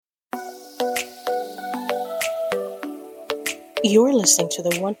You're listening to the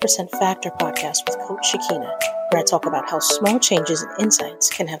 1% Factor podcast with Coach Shakina, where I talk about how small changes and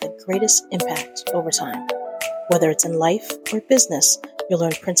insights can have the greatest impact over time. Whether it's in life or business, you'll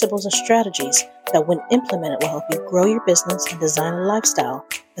learn principles and strategies that, when implemented, will help you grow your business and design a lifestyle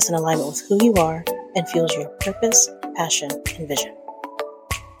that's in alignment with who you are and fuels your purpose, passion, and vision.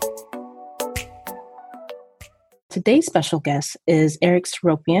 Today's special guest is Eric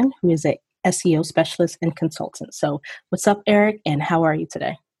Seropian, who is a SEO specialist and consultant. So what's up, Eric, and how are you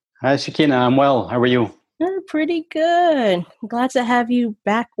today? Hi, Shakina. I'm well. How are you? Pretty good. Glad to have you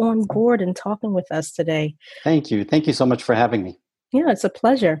back on board and talking with us today. Thank you. Thank you so much for having me. Yeah, it's a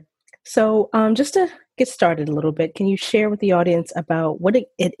pleasure. So just to get started a little bit, can you share with the audience about what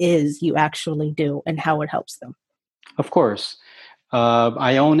it is you actually do and how it helps them? Of course.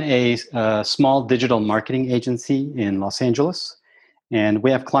 I own a small digital marketing agency in Los Angeles, and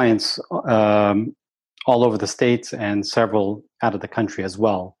we have clients all over the States and several out of the country as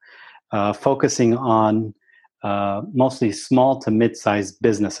well, focusing on mostly small to mid-sized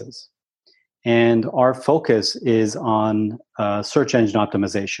businesses. And our focus is on search engine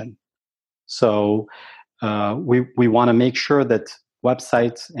optimization. So we want to make sure that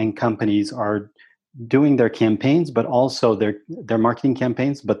websites and companies are doing their campaigns, but also their marketing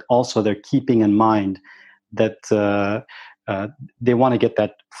campaigns, but also they're keeping in mind that they want to get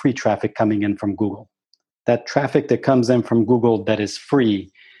that free traffic coming in from Google. That traffic that comes in from Google that is free,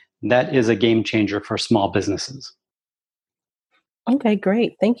 that is a game changer for small businesses. Okay,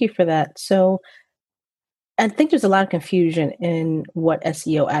 great. Thank you for that. So I think there's a lot of confusion in what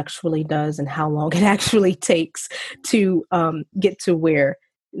SEO actually does and how long it actually takes to get to where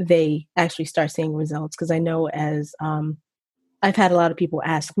they actually start seeing results. Because I know as I've had a lot of people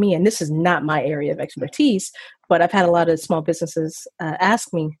ask me, and this is not my area of expertise, but I've had a lot of small businesses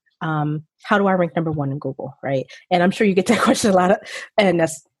ask me, how do I rank number one in Google, right? And I'm sure you get that question a lot, and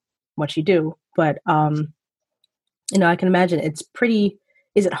that's what you do. But, I can imagine is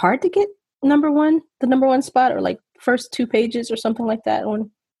it hard to get the number one spot, or like first 2 pages or something like that in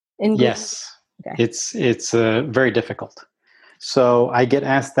Google? Yes, okay. It's very difficult. So I get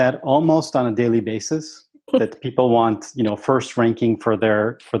asked that almost on a daily basis, that people want, first ranking for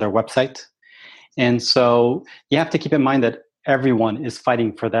their website. And so you have to keep in mind that everyone is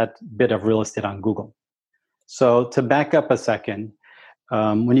fighting for that bit of real estate on Google. So to back up a second,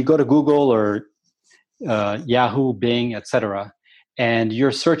 when you go to Google or Yahoo, Bing, etc., and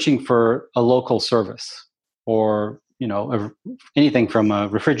you're searching for a local service, or anything from a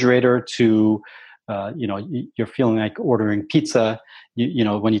refrigerator to you're feeling like ordering pizza,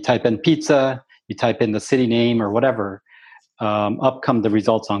 when you type in pizza, you type in the city name or whatever, up come the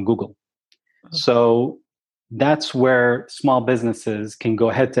results on Google. So that's where small businesses can go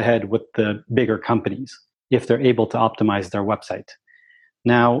head to head with the bigger companies if they're able to optimize their website.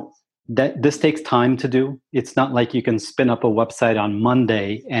 Now, this takes time to do. It's not like you can spin up a website on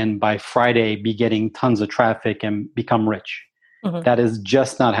Monday and by Friday be getting tons of traffic and become rich. Mm-hmm. That is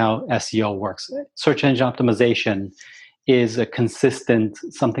just not how SEO works. Search engine optimization is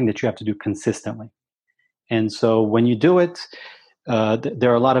something that you have to do consistently. And so when you do it,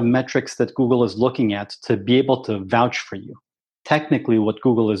 there are a lot of metrics that Google is looking at to be able to vouch for you. Technically, what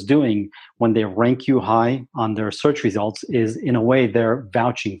Google is doing when they rank you high on their search results is, in a way, they're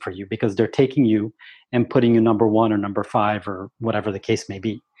vouching for you, because they're taking you and putting you number 1 or number 5 or whatever the case may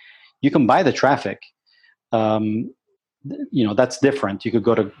be. You can buy the traffic. That's different. You could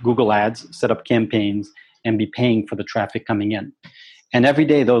go to Google Ads, set up campaigns, and be paying for the traffic coming in. And every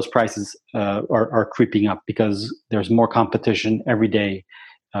day those prices are creeping up because there's more competition every day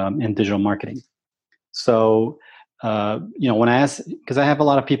in digital marketing. So, when I ask, because I have a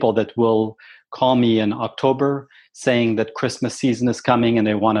lot of people that will call me in October saying that Christmas season is coming and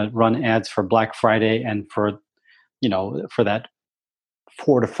they want to run ads for Black Friday and for that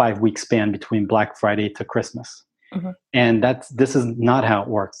 4 to 5 week span between Black Friday to Christmas. Mm-hmm. And this is not how it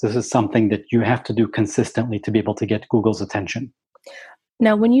works. This is something that you have to do consistently to be able to get Google's attention.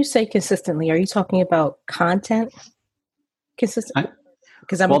 Now, when you say consistently, are you talking about content consistently?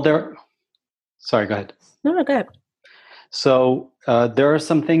 Sorry, go ahead. No, go ahead. So there are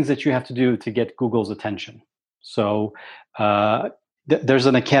some things that you have to do to get Google's attention. So there's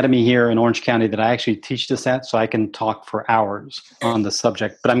an academy here in Orange County that I actually teach this at, so I can talk for hours on the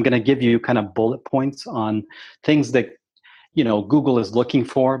subject. But I'm going to give you kind of bullet points on things that Google is looking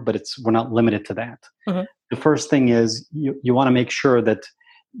for, but we're not limited to that. Mm-hmm. The first thing is you want to make sure that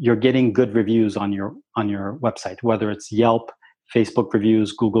you're getting good reviews on your website, whether it's Yelp, Facebook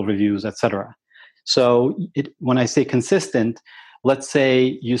reviews, Google reviews, etc. So when I say consistent, let's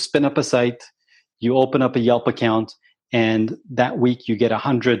say you spin up a site, you open up a Yelp account, and that week you get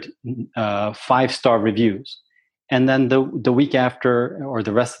 100 5-star reviews, and then the week after or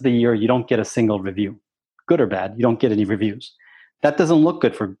the rest of the year you don't get a single review, good or bad, you don't get any reviews. That doesn't look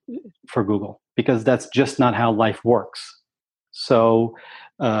good for Google, because that's just not how life works. So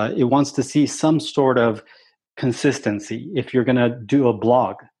it wants to see some sort of consistency. If you're going to do a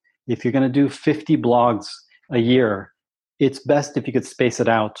blog, if you're going to do 50 blogs a year, it's best if you could space it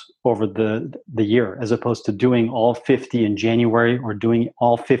out over the year, as opposed to doing all 50 in January or doing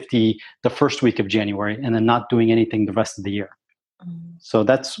all 50 the first week of January and then not doing anything the rest of the year. So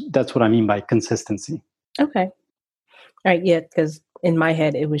that's what I mean by consistency. Okay. All right. Yeah, because in my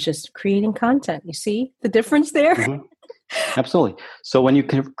head, it was just creating content. You see the difference there? Mm-hmm. Absolutely. So when you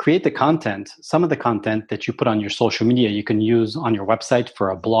can create the content, some of the content that you put on your social media, you can use on your website for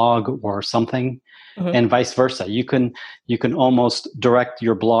a blog or something, and vice versa. You can almost direct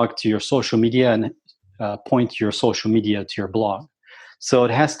your blog to your social media and point your social media to your blog. So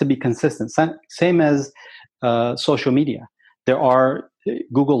it has to be consistent. Same as social media.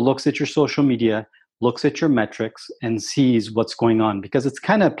 Google looks at your social media, looks at your metrics, and sees what's going on, because it's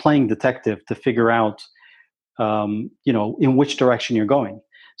kind of playing detective to figure out in which direction you're going.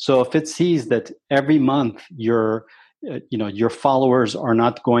 So if it sees that every month your followers are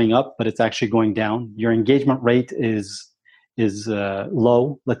not going up, but it's actually going down, your engagement rate is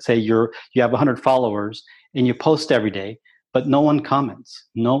low. Let's say you have 100 followers and you post every day, but no one comments,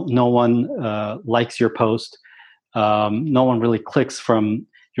 no one likes your post, no one really clicks from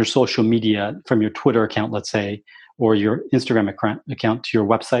your social media, from your Twitter account, let's say, or your Instagram account to your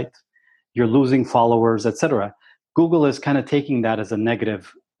website. You're losing followers, etc. Google is kind of taking that as a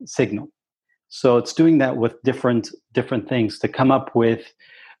negative signal. So it's doing that with different things to come up with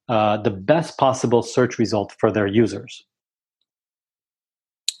the best possible search result for their users.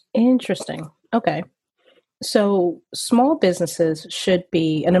 Interesting. Okay. So small businesses should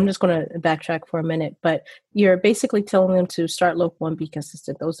be, and I'm just going to backtrack for a minute, but you're basically telling them to start local and be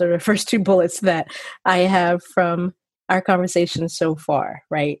consistent. Those are the first two bullets that I have from our conversation so far,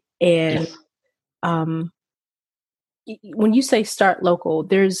 right? And Yes. When you say start local,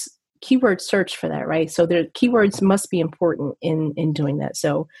 there's keyword search for that, right? So the keywords must be important in doing that.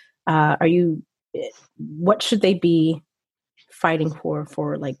 So what should they be fighting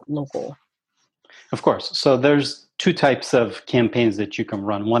for like local? Of course. So there's two types of campaigns that you can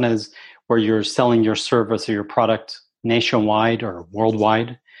run. One is where you're selling your service or your product nationwide or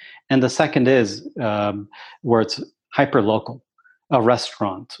worldwide. And the second is where it's hyper local, a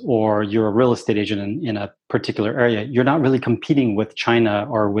restaurant, or you're a real estate agent in a particular area. You're not really competing with China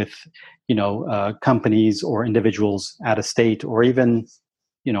or with companies or individuals out of state, or even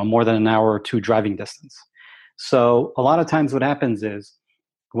more than an hour or two driving distance. So a lot of times what happens is,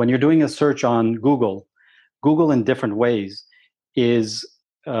 when you're doing a search on Google in different ways is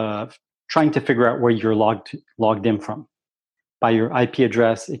trying to figure out where you're logged in from. By your IP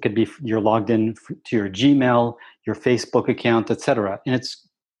address, it could be you're logged in to your Gmail, your Facebook account, etc. And it's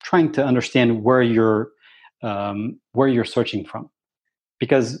trying to understand where you're searching from.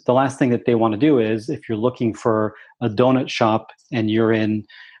 Because the last thing that they want to do is, if you're looking for a donut shop and you're in,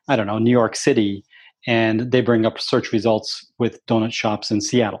 I don't know, New York City, and they bring up search results with donut shops in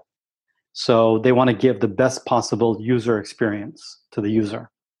Seattle. So they want to give the best possible user experience to the user.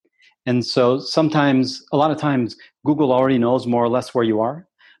 And so a lot of times, Google already knows more or less where you are,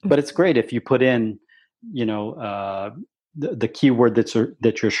 but it's great if you put in, the keyword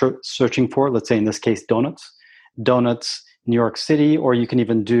that you're searching for. Let's say in this case, donuts, New York City, or you can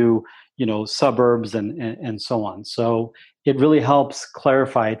even do, suburbs and so on. So it really helps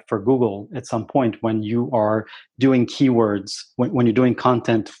clarify it for Google at some point when you are doing keywords, when you're doing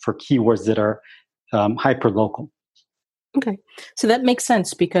content for keywords that are hyper local. Okay. So that makes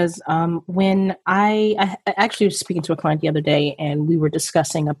sense, because when I actually was speaking to a client the other day, and we were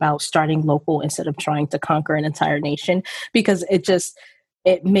discussing about starting local instead of trying to conquer an entire nation, because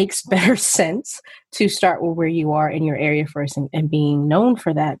it makes better sense to start with where you are in your area first, and being known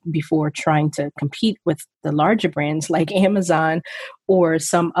for that before trying to compete with the larger brands like Amazon or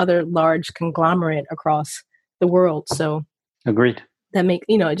some other large conglomerate across the world. So Agreed.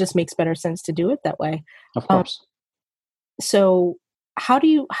 It just makes better sense to do it that way. Of course. So how do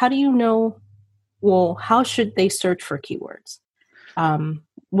you know, well, how should they search for keywords?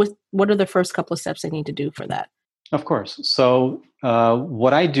 What are the first couple of steps they need to do for that? Of course. So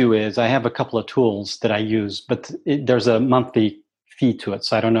what I do is I have a couple of tools that I use, but there's a monthly fee to it.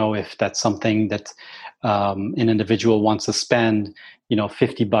 So I don't know if that's something that an individual wants to spend,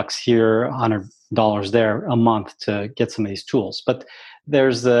 $50 here, $100 there a month to get some of these tools. But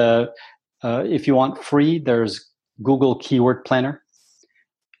there's if you want free, there's Google Keyword Planner.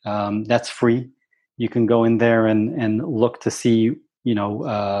 That's free. You can go in there and look to see,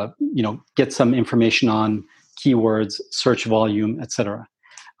 get some information on keywords, search volume, etc.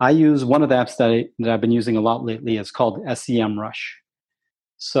 I use one of the apps that I've been using a lot lately. Is called SEMrush.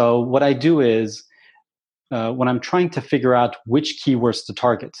 So what I do is when I'm trying to figure out which keywords to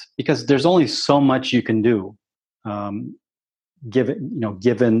target, because there's only so much you can do,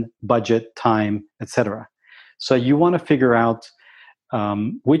 given budget, time, etc. So you want to figure out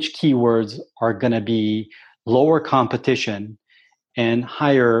which keywords are going to be lower competition and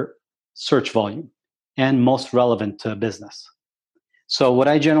higher search volume and most relevant to business. So what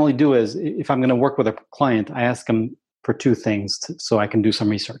I generally do is, if I'm going to work with a client, I ask them for two things so I can do some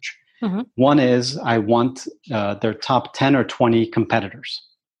research. Mm-hmm. One is I want their top 10 or 20 competitors.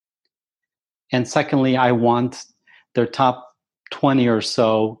 And secondly, I want their top 20 or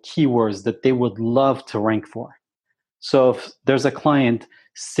so keywords that they would love to rank for. So if there's a client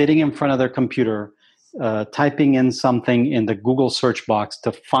sitting in front of their computer, typing in something in the Google search box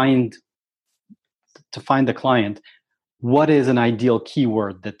to find the client, what is an ideal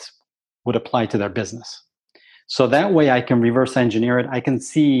keyword that would apply to their business? So that way I can reverse engineer it. I can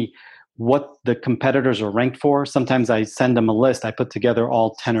see what the competitors are ranked for. Sometimes I send them a list. I put together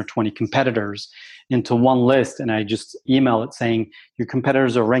all 10 or 20 competitors into one list, and I just email it saying, your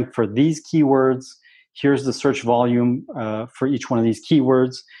competitors are ranked for these keywords. Here's the search volume for each one of these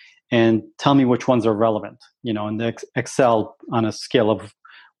keywords, and tell me which ones are relevant. In the Excel, on a scale of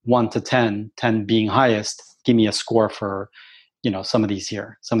 1 to 10, 10 being highest, give me a score for, some of these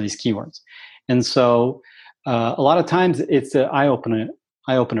keywords. And so a lot of times it's an eye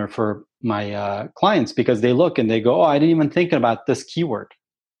opener for my clients, because they look and they go, oh, I didn't even think about this keyword.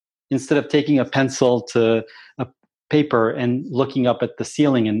 Instead of taking a pencil to a paper and looking up at the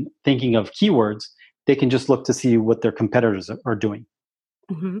ceiling and thinking of keywords, they can just look to see what their competitors are doing.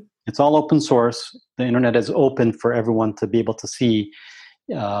 Mm-hmm. It's all open source. The internet is open for everyone to be able to see,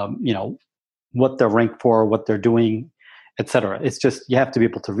 what they're ranked for, what they're doing, etc. It's just, you have to be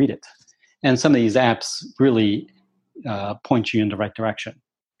able to read it. And some of these apps really point you in the right direction.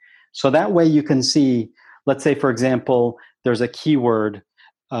 So that way you can see, let's say, for example, there's a keyword.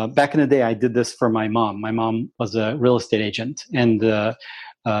 Back in the day, I did this for my mom. My mom was a real estate agent and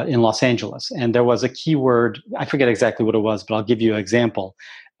in Los Angeles. And there was a keyword, I forget exactly what it was, but I'll give you an example.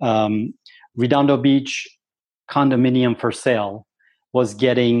 Redondo Beach condominium for sale was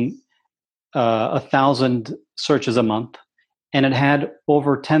getting 1,000 searches a month, and it had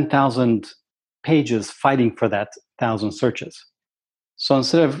over 10,000 pages fighting for that 1,000 searches. So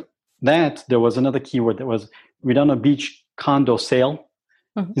instead of that, there was another keyword that was Redondo Beach condo sale.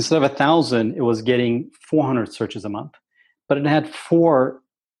 Mm-hmm. Instead of 1,000, it was getting 400 searches a month, but it had 4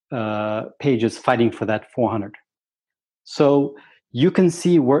 pages fighting for that 400. So you can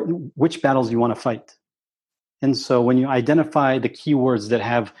see which battles you want to fight. And so when you identify the keywords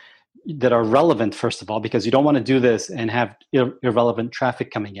that are relevant, first of all, because you don't want to do this and have irrelevant traffic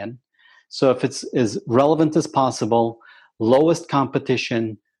coming in. So if it's as relevant as possible, lowest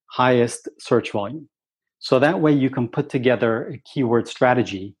competition, highest search volume. So that way you can put together a keyword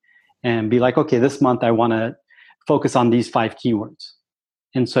strategy and be like, okay, this month I want to focus on these 5 keywords.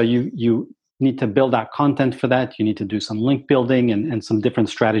 And so you need to build out content for that. You need to do some link building and some different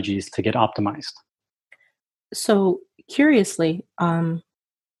strategies to get optimized. So curiously,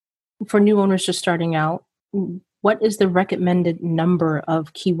 for new owners just starting out, what is the recommended number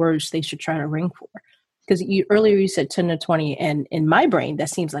of keywords they should try to rank for? Because earlier you said 10 to 20, and in my brain, that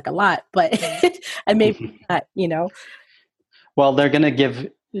seems like a lot, but I may not, Well, they're going to give,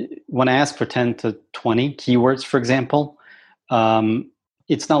 when I ask for 10 to 20 keywords, for example,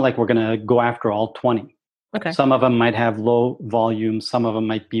 it's not like we're going to go after all 20. Okay. Some of them might have low volume. Some of them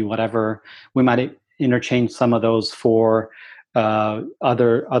might be whatever. We might interchange some of those for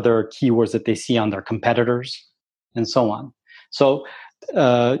other keywords that they see on their competitors and so on. So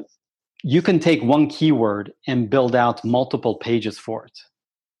you can take one keyword and build out multiple pages for it.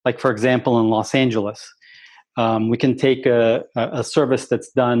 Like, for example, in Los Angeles, we can take a service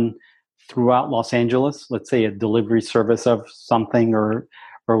that's done throughout Los Angeles, let's say a delivery service of something or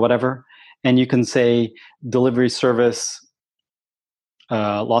whatever, and you can say delivery service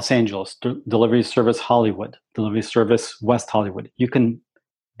Los Angeles, delivery service Hollywood, delivery service West Hollywood. You can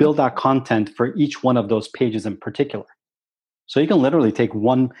build out content for each one of those pages in particular. So you can literally take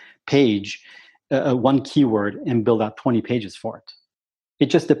one page, one keyword, and build out 20 pages for it. It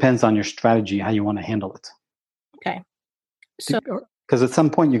just depends on your strategy, how you want to handle it. Okay. So, because at some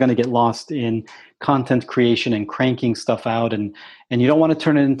point you're going to get lost in content creation and cranking stuff out, and you don't want to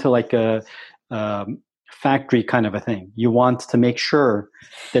turn it into like a factory kind of a thing. You want to make sure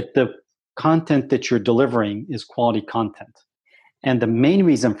that the content that you're delivering is quality content. And the main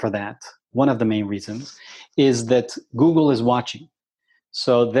reason for that, one of the main reasons, is that Google is watching.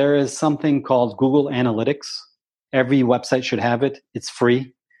 So there is something called Google Analytics. Every website should have it. It's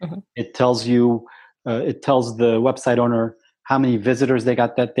free. Mm-hmm. It tells you, it tells the website owner how many visitors they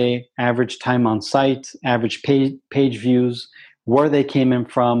got that day, average time on site, average page views, where they came in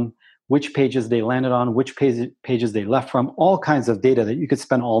from, which pages they landed on, which pages they left from, all kinds of data that you could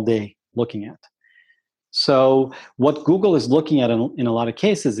spend all day looking at. So what Google is looking at in a lot of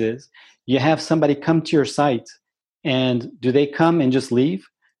cases is you have somebody come to your site, and do they come and just leave?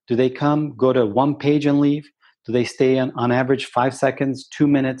 Do they come, go to one page and leave? Do they stay on average 5 seconds, 2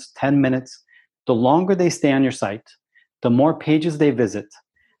 minutes, 10 minutes? The longer they stay on your site, the more pages they visit,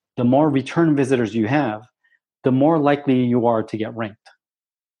 the more return visitors you have, the more likely you are to get ranked.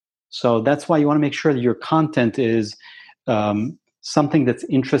 So that's why you want to make sure that your content is something that's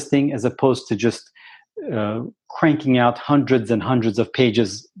interesting, as opposed to just cranking out hundreds and hundreds of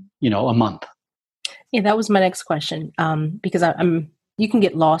pages, a month. Yeah, that was my next question. Because you can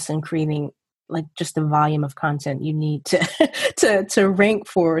get lost in creating like just the volume of content you need to rank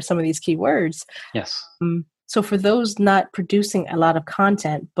for some of these keywords. Yes. So for those not producing a lot of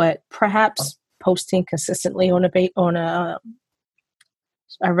content, but perhaps posting consistently on a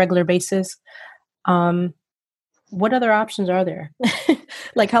regular basis, what other options are there?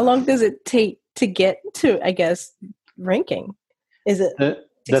 Like, how long does it take to get to, I guess, ranking? Is it?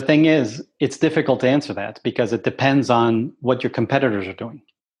 The thing is, it's difficult to answer that because it depends on what your competitors are doing.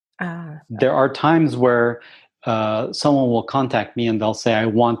 There are times where someone will contact me and they'll say, I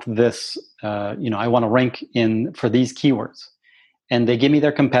want this, I want to rank for these keywords. And they give me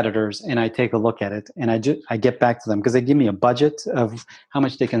their competitors, and I take a look at it, and I get back to them because they give me a budget of how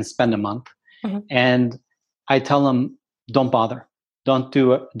much they can spend a month. Mm-hmm. And I tell them, don't bother. Don't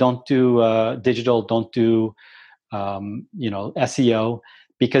do digital. Don't do, SEO,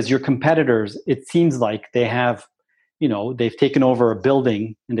 because your competitors, it seems like they have, they've taken over a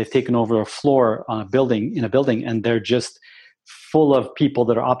building, and they've taken over a floor in a building, and they're just full of people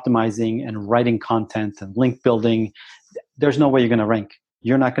that are optimizing and writing content and link building. There's no way you're going to rank.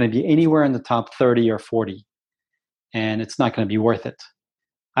 You're not going to be anywhere in the top 30 or 40, and it's not going to be worth it.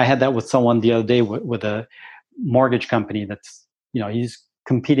 I had that with someone the other day with a mortgage company that's, he's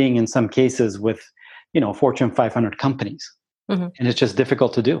competing in some cases with, Fortune 500 companies. Mm-hmm. And it's just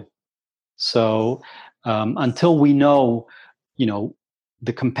difficult to do. So until we know,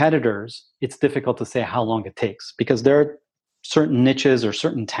 the competitors, it's difficult to say how long it takes, because there are certain niches or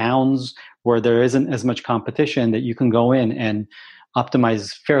certain towns where there isn't as much competition that you can go in and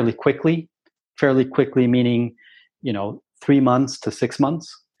optimize fairly quickly. Fairly quickly meaning, 3 months to 6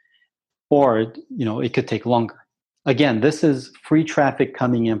 months, or, it could take longer. Again, this is free traffic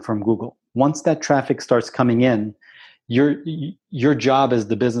coming in from Google. Once that traffic starts coming in, your job as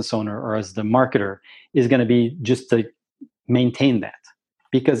the business owner or as the marketer is going to be just to maintain that,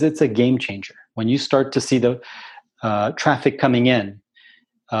 because it's a game changer. When you start to see the traffic coming in,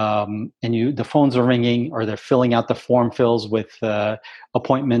 and the phones are ringing, or they're filling out the form fills with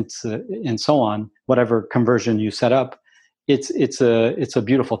appointments and so on, whatever conversion you set up, it's a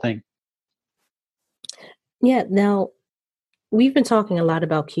beautiful thing. Yeah. Now, we've been talking a lot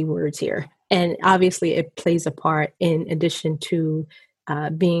about keywords here, and obviously it plays a part in addition to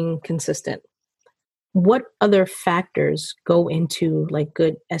being consistent. What other factors go into like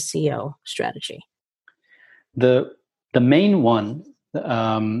good SEO strategy? The main one,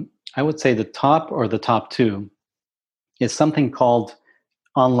 I would say the top two, is something called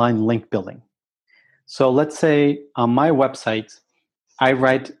online link building. So let's say on my website, I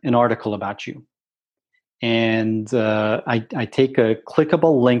write an article about you, and I take a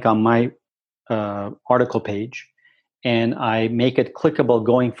clickable link on my article page, and I make it clickable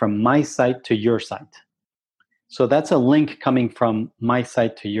going from my site to your site. So that's a link coming from my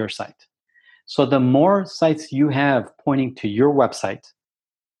site to your site. So the more sites you have pointing to your website,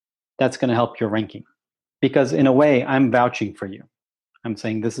 that's going to help your ranking. Because in a way, I'm vouching for you. I'm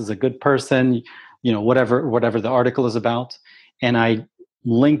saying this is a good person, whatever the article is about, and I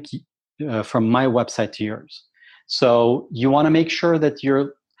link from my website to yours. So you want to make sure that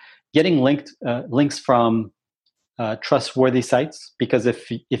you're getting links from trustworthy sites, because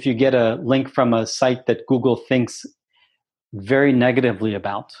if you get a link from a site that Google thinks very negatively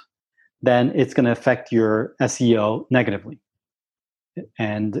about, then it's going to affect your SEO negatively.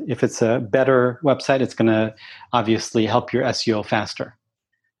 And if it's a better website, it's going to obviously help your SEO faster.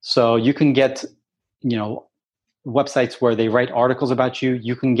 So you can get, websites where they write articles about you.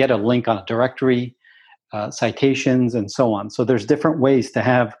 You can get a link on a directory. citations, and so on. So there's different ways to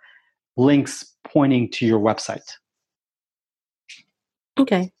have links pointing to your website.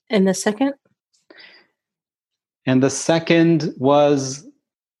 Okay. And the second? And the second was,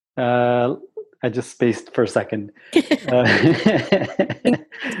 I just spaced for a second.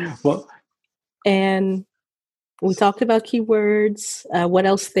 Well, and we talked about keywords. What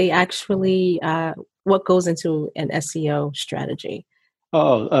else they actually, what goes into an SEO strategy?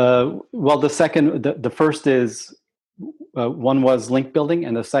 Well, the first is, one was link building,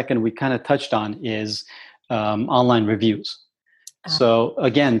 and the second we kind of touched on is online reviews. So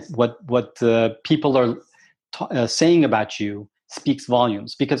again, what people are saying about you speaks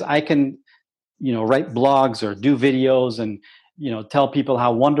volumes, because I can, write blogs or do videos and, tell people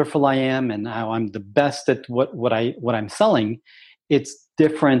how wonderful I am and how I'm the best at what I'm selling. It's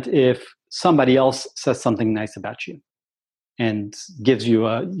different if somebody else says something nice about you and gives you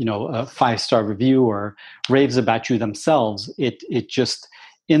a 5-star review or raves about you themselves. It just,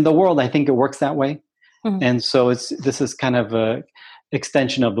 in the world, I think it works that way. Mm-hmm. And so this is kind of a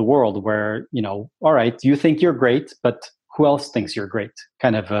extension of the world where, all right, you think you're great, but who else thinks you're great?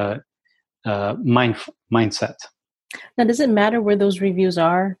 Kind of a mindset. Now, does it matter where those reviews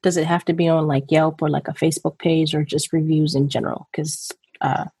are? Does it have to be on like Yelp or like a Facebook page, or just reviews in general? Because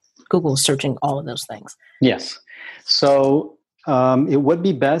Google's searching all of those things. Yes. So it would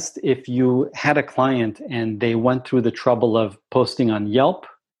be best if you had a client and they went through the trouble of posting on Yelp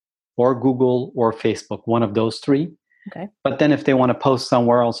or Google or Facebook, one of those three. Okay. But then if they want to post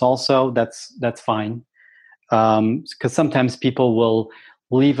somewhere else also, that's fine. Because sometimes people will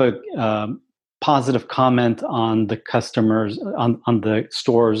leave a positive comment on the customers, on the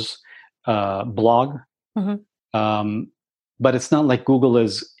store's blog. Mm-hmm. But it's not like Google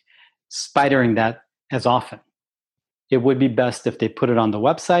is spidering that as often. It would be best if they put it on the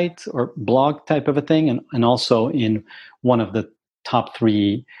website or blog type of a thing, and also in one of the top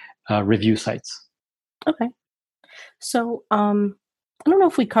 3 review sites. Okay. So I don't know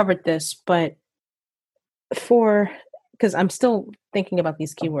if we covered this, but because I'm still thinking about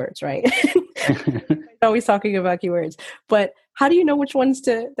these keywords, right? Always talking about keywords, but how do you know which ones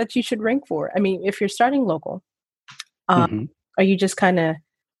that you should rank for? I mean, if you're starting local, mm-hmm. Are you just kind of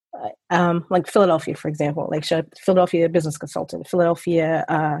like Philadelphia, for example, like Philadelphia business consultant,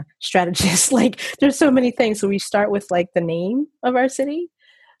 Philadelphia strategist? Like, there's so many things. So we start with like the name of our city,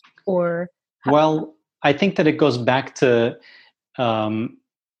 or well, I think that it goes back to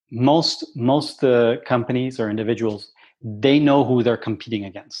most companies or individuals. They know who they're competing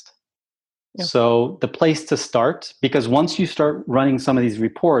against. Yep. So the place to start, because once you start running some of these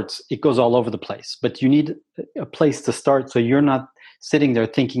reports, it goes all over the place. But you need a place to start, so you're not sitting there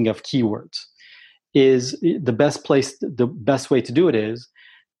thinking of keywords. Is the best place. The best way to do it is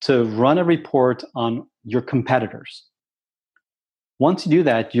to run a report on your competitors. Once you do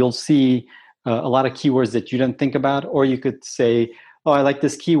that, you'll see a lot of keywords that you didn't think about, or you could say, "Oh, I like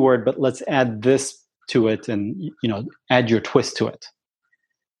this keyword, but let's add this to it," and add your twist to it.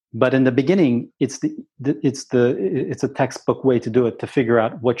 But in the beginning, it's a textbook way to do it, to figure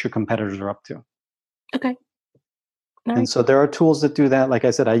out what your competitors are up to. Okay. Nice. And so there are tools that do that. Like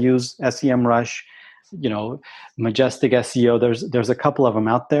I said, I use SEMrush, Majestic SEO. There's a couple of them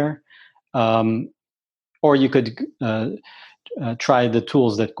out there, or you could try the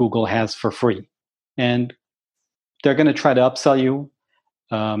tools that Google has for free, and they're going to try to upsell you.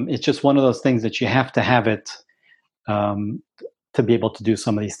 It's just one of those things that you have to have it to be able to do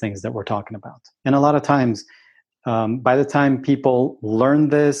some of these things that we're talking about. And a lot of times, by the time people learn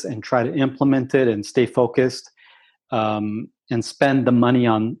this and try to implement it and stay focused and spend the money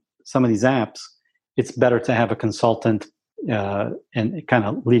on some of these apps, it's better to have a consultant and kind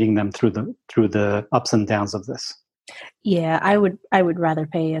of leading them through the ups and downs of this. Yeah, I would rather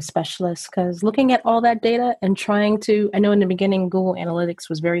pay a specialist, because looking at all that data and trying to, I know in the beginning Google Analytics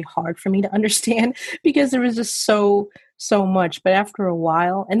was very hard for me to understand because there was just so much. But after a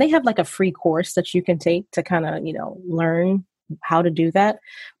while, and they have like a free course that you can take to kind of, learn how to do that.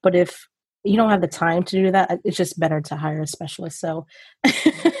 But if you don't have the time to do that, it's just better to hire a specialist. So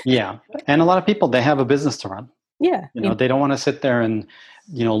yeah. And a lot of people, they have a business to run. Yeah. They don't want to sit there and,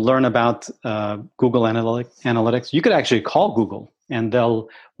 learn about Google Analytics. You could actually call Google and they'll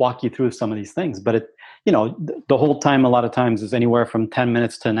walk you through some of these things. But the whole time, a lot of times, is anywhere from 10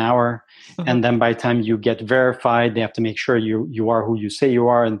 minutes to an hour. Mm-hmm. And then by the time you get verified, they have to make sure you are who you say you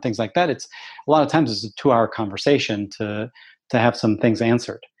are and things like that. It's a lot of times it's a 2-hour conversation to have some things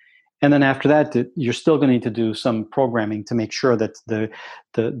answered. And then after that, you're still going to need to do some programming to make sure that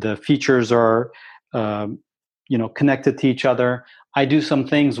the features are connected to each other. I do some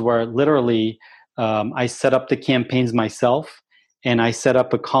things where literally I set up the campaigns myself, and I set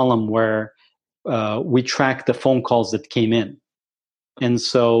up a column where we track the phone calls that came in. And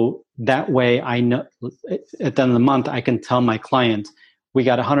so that way I know at the end of the month, I can tell my client, we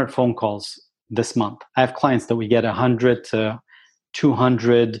got 100 phone calls this month. I have clients that we get 100 to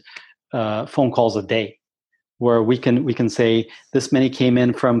 200 phone calls a day, where we can say this many came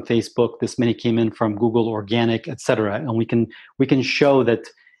in from Facebook, this many came in from Google Organic, et cetera. And we can show that,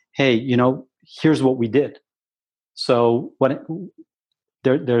 hey, here's what we did. So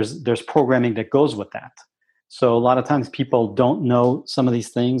there's programming that goes with that. So a lot of times people don't know some of these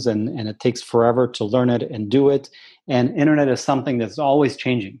things, and it takes forever to learn it and do it. And internet is something that's always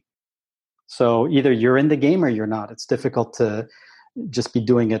changing. So either you're in the game or you're not. It's difficult to just be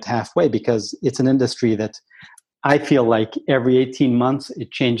doing it halfway, because it's an industry that I feel like every 18 months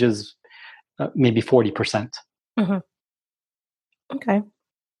it changes maybe 40%. Mm-hmm. Okay.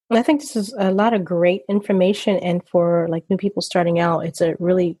 I think this is a lot of great information. And for like new people starting out, it's a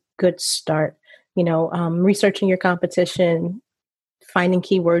really good start. Researching your competition, finding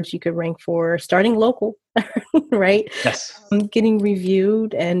keywords you could rank for, starting local, right? Yes. Getting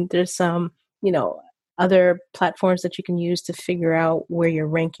reviewed. And there's some, other platforms that you can use to figure out where you're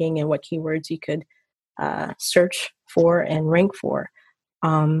ranking and what keywords you could search for and rank for.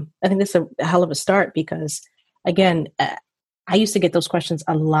 I think that's a hell of a start, because again, I used to get those questions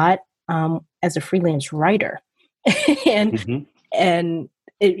a lot as a freelance writer, and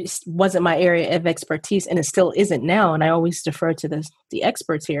it wasn't my area of expertise, and it still isn't now. And I always defer to the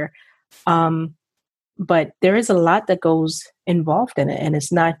experts here. But there is a lot that goes involved in it, and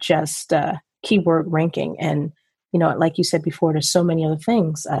it's not just keyword ranking. And like you said before, there's so many other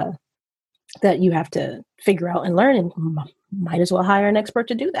things that you have to figure out and learn, and might as well hire an expert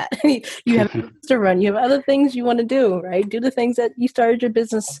to do that. You have to run, you have other things you want to do, right? Do the things that you started your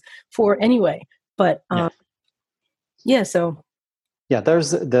business for anyway. But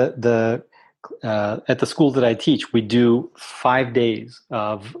there's the at the school that I teach, we do 5 days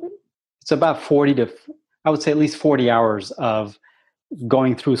of, it's about 40 to, I would say at least 40 hours of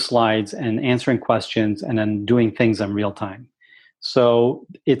going through slides and answering questions and then doing things in real time. So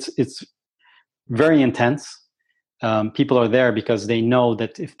it's very intense. People are there because they know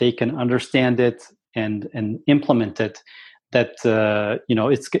that if they can understand it and implement it, that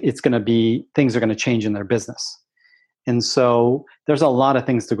it's going to be, things are going to change in their business. And so there's a lot of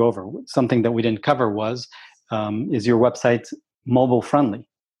things to go over. Something that we didn't cover was, is your website mobile friendly?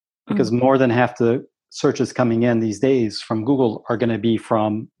 Because more than half the searches coming in these days from Google are going to be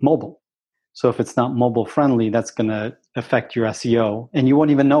from mobile. So if it's not mobile friendly, that's going to affect your SEO, and you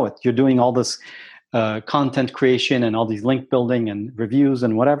won't even know it. You're doing all this content creation and all these link building and reviews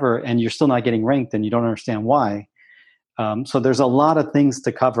and whatever, and you're still not getting ranked, and you don't understand why. So there's a lot of things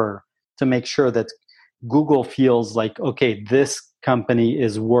to cover to make sure that Google feels like, okay, this company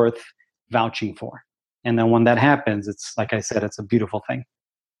is worth vouching for. And then when that happens, it's like I said, it's a beautiful thing.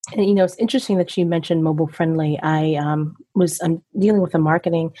 And it's interesting that you mentioned mobile friendly. I'm dealing with a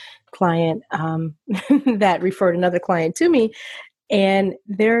marketing client that referred another client to me, and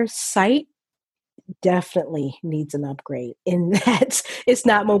their site definitely needs an upgrade in that it's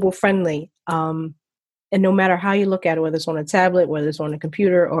not mobile friendly. And no matter how you look at it, whether it's on a tablet, whether it's on a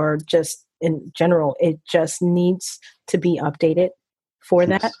computer, or just in general, it just needs to be updated for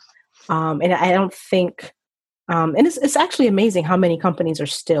that. And I don't think, and it's actually amazing how many companies are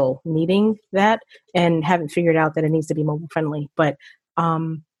still needing that and haven't figured out that it needs to be mobile friendly. But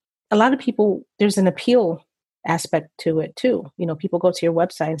a lot of people, there's an appeal aspect to it too. People go to your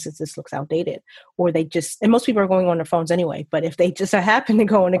website and says this looks outdated, or and most people are going on their phones anyway, but if they just happen to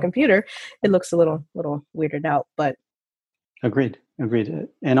go on a computer, it looks a little weirded out. But Agreed.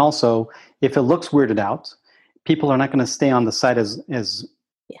 And also, if it looks weirded out, people are not going to stay on the site as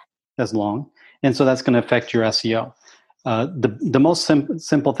long, and so that's going to affect your SEO. The most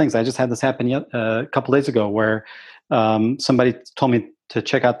simple things. I just had this happen a couple days ago, where somebody told me to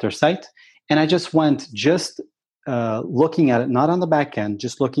check out their site, and I just went looking at it, not on the back end,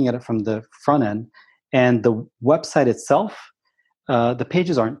 just looking at it from the front end, and the website itself, the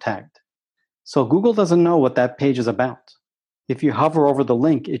pages aren't tagged, so Google doesn't know what that page is about. If you hover over the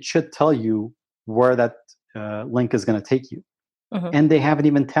link, it should tell you where that link is going to take you. And they haven't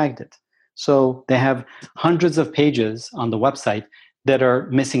even tagged it. So they have hundreds of pages on the website that are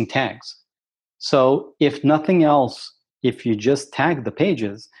missing tags. So if nothing else, if you just tag the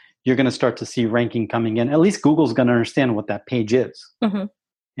pages, you're going to start to see ranking coming in. At least Google's going to understand what that page is.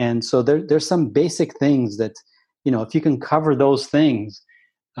 And so there's some basic things that, if you can cover those things,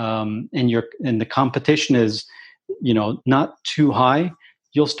 and the competition is, not too high,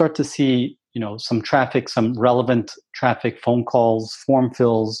 you'll start to see some traffic, some relevant traffic, phone calls, form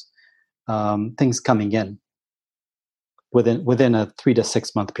fills, things coming in within a 3 to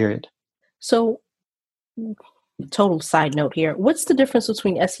 6 month period. So, total side note here. What's the difference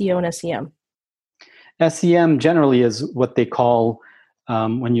between SEO and SEM? SEM generally is what they call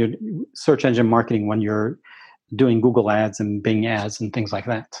when you're search engine marketing, when you're doing Google ads and Bing ads and things like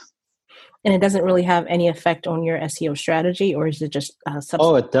that. And it doesn't really have any effect on your SEO strategy, or is it just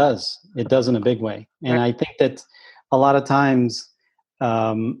Oh, it does. It does in a big way. And right. I think that a lot of times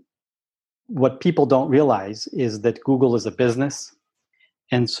what people don't realize is that Google is a business.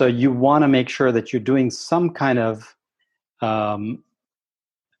 And so you want to make sure that you're doing some kind of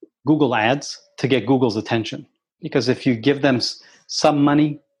Google ads to get Google's attention. Because if you give them some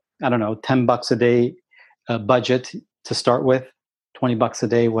money, I don't know, $10 a day budget to start with, $20 a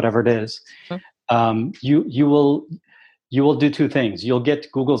day, whatever it is, you will do two things. You'll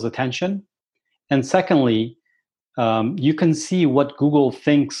get Google's attention, and secondly, you can see what Google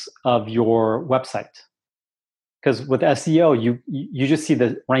thinks of your website. Because with SEO, you just see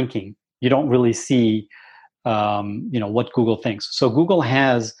the ranking. You don't really see what Google thinks. So Google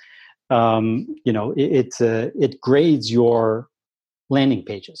has it grades your landing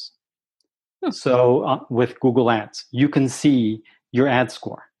pages. So with Google Ads, you can see your ad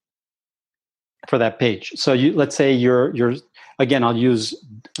score for that page. So let's say you're again, I'll use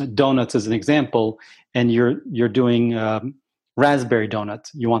donuts as an example, and you're doing raspberry donut.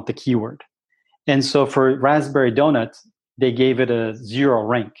 You want the keyword, and so for raspberry donut, they gave it a 0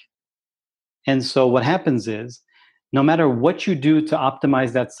 rank. And so what happens is, no matter what you do to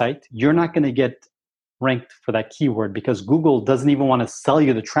optimize that site, you're not going to get ranked for that keyword because Google doesn't even want to sell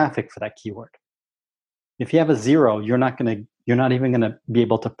you the traffic for that keyword. If you have a 0, you're not even going to be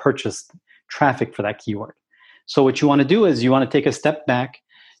able to purchase traffic for that keyword. So what you want to do is you want to take a step back.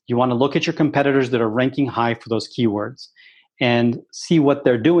 You want to look at your competitors that are ranking high for those keywords and see what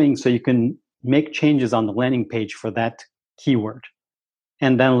they're doing so you can make changes on the landing page for that keyword.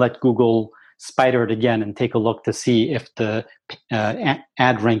 And then let Google spider it again and take a look to see if the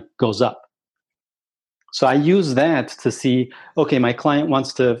ad rank goes up. So I use that to see, okay, my client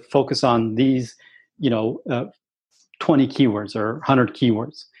wants to focus on these, 20 keywords or 100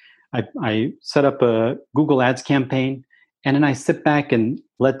 keywords. I set up a Google Ads campaign, and then I sit back and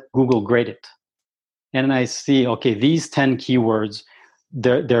let Google grade it. And then I see, okay, these 10 keywords,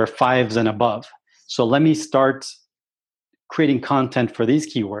 they're 5s and above. So let me start creating content for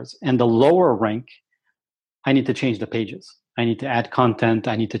these keywords. And the lower rank, I need to change the pages. I need to add content.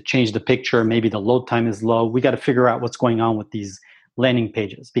 I need to change the picture. Maybe the load time is low. We got to figure out what's going on with these landing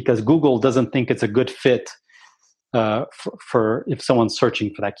pages because Google doesn't think it's a good fit for if someone's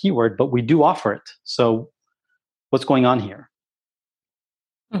searching for that keyword, but we do offer it. So what's going on here?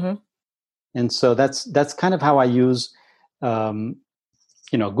 Mm-hmm. And so that's kind of how I use,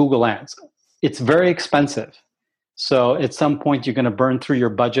 Google Ads. It's very expensive. So at some point you're going to burn through your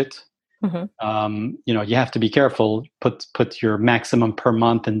budget. Mm-hmm. You have to be careful, put your maximum per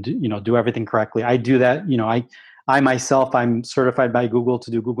month and do everything correctly. I do that. I myself, I'm certified by Google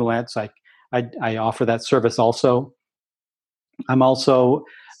to do Google Ads. So I offer that service also. I'm also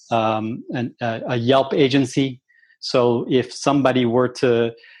a Yelp agency. So if somebody were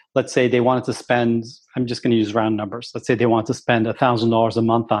to, let's say they wanted to spend, I'm just going to use round numbers. Let's say they want to spend $1,000 a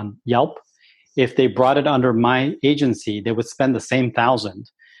month on Yelp. If they brought it under my agency, they would spend the same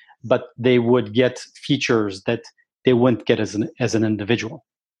 1,000, but they would get features that they wouldn't get as an individual.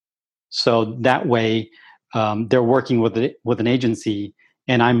 So that way, they're working with an agency,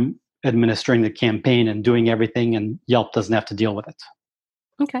 and I'm administering the campaign and doing everything, and Yelp doesn't have to deal with it.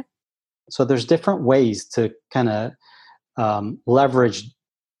 Okay. So there's different ways to kind of leverage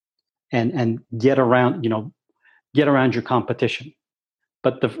and get around your competition.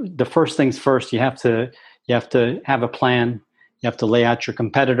 But the first things first, you have to have a plan. You have to lay out your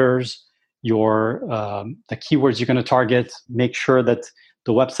competitors, the keywords you're going to target, make sure that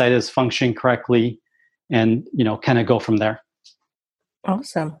the website is functioning correctly, and kind of go from there.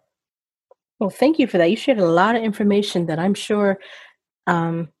 Awesome. Well, thank you for that. You shared a lot of information that I'm sure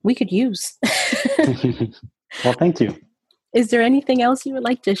we could use. Well, thank you. Is there anything else you would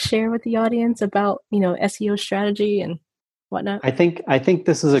like to share with the audience about SEO strategy and whatnot? I think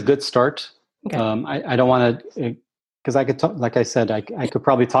this is a good start. Okay. I don't want to, because I could talk, like I said, I could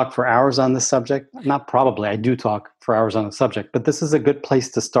probably talk for hours on this subject. Not probably, I do talk for hours on the subject, but this is a good place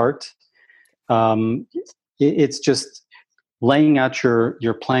to start. It's just laying out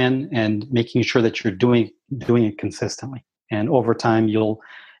your plan and making sure that you're doing it consistently. And over time,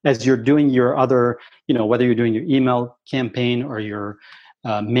 as you're doing your other, whether you're doing your email campaign or your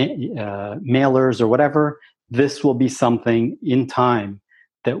mailers or whatever, this will be something in time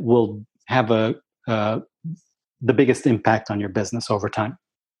that will have the biggest impact on your business over time.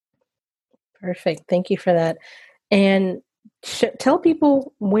 Perfect. Thank you for that. And tell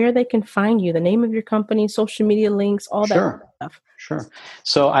people where they can find you, the name of your company, social media links, all that stuff. Sure.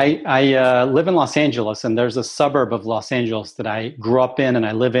 So I live in Los Angeles, and there's a suburb of Los Angeles that I grew up in and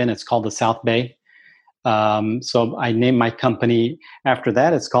I live in. It's called the South Bay. So I named my company after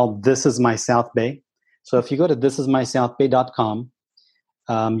that. It's called This Is My South Bay. So if you go to thisismysouthbay.com,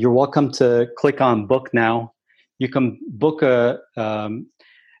 you're welcome to click on book now. You can book a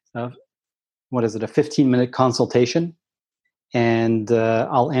 15-minute consultation, and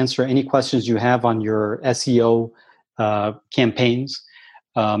I'll answer any questions you have on your SEO campaigns.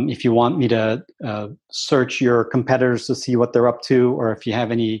 If you want me to search your competitors to see what they're up to, or if you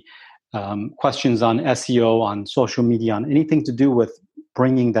have any questions on SEO, on social media, on anything to do with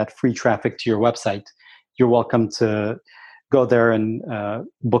bringing that free traffic to your website, you're welcome to go there and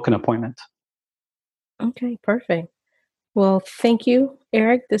book an appointment. Okay, perfect. Well, thank you,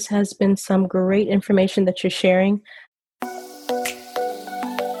 Eric. This has been some great information that you're sharing.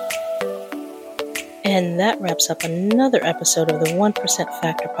 And that wraps up another episode of the 1%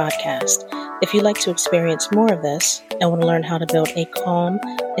 Factor podcast. If you'd like to experience more of this and want to learn how to build a calm,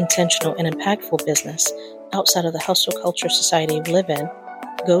 intentional, and impactful business outside of the hustle culture society we live in,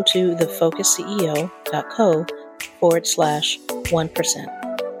 go to thefocusceo.co/1%.